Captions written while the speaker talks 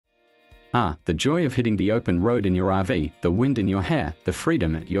Ah, the joy of hitting the open road in your RV, the wind in your hair, the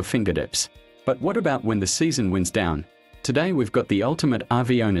freedom at your fingertips. But what about when the season winds down? Today we've got the ultimate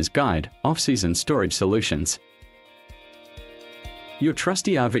RV owner's guide, off-season storage solutions. Your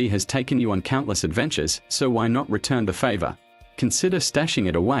trusty RV has taken you on countless adventures, so why not return the favor? Consider stashing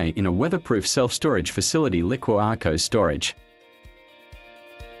it away in a weatherproof self-storage facility like Arcos storage.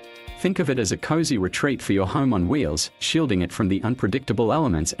 Think of it as a cozy retreat for your home on wheels, shielding it from the unpredictable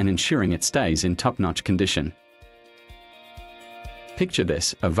elements and ensuring it stays in top-notch condition. Picture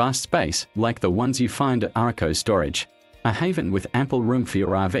this, a vast space, like the ones you find at Arco storage. A haven with ample room for your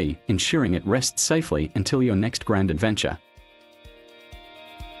RV, ensuring it rests safely until your next grand adventure.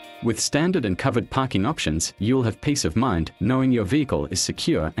 With standard and covered parking options, you'll have peace of mind knowing your vehicle is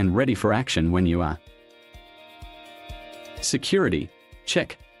secure and ready for action when you are. Security?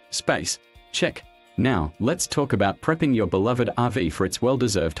 Check. Space? Check. Now, let's talk about prepping your beloved RV for its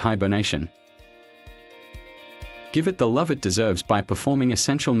well-deserved hibernation. Give it the love it deserves by performing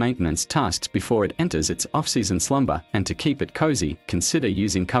essential maintenance tasks before it enters its off-season slumber, and to keep it cozy, consider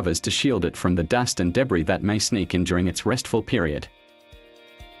using covers to shield it from the dust and debris that may sneak in during its restful period.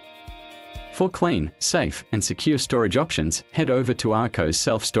 For clean, safe, and secure storage options, head over to Arcos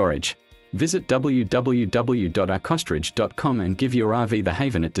Self-Storage. Visit www.arcostridge.com and give your RV the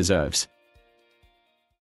haven it deserves.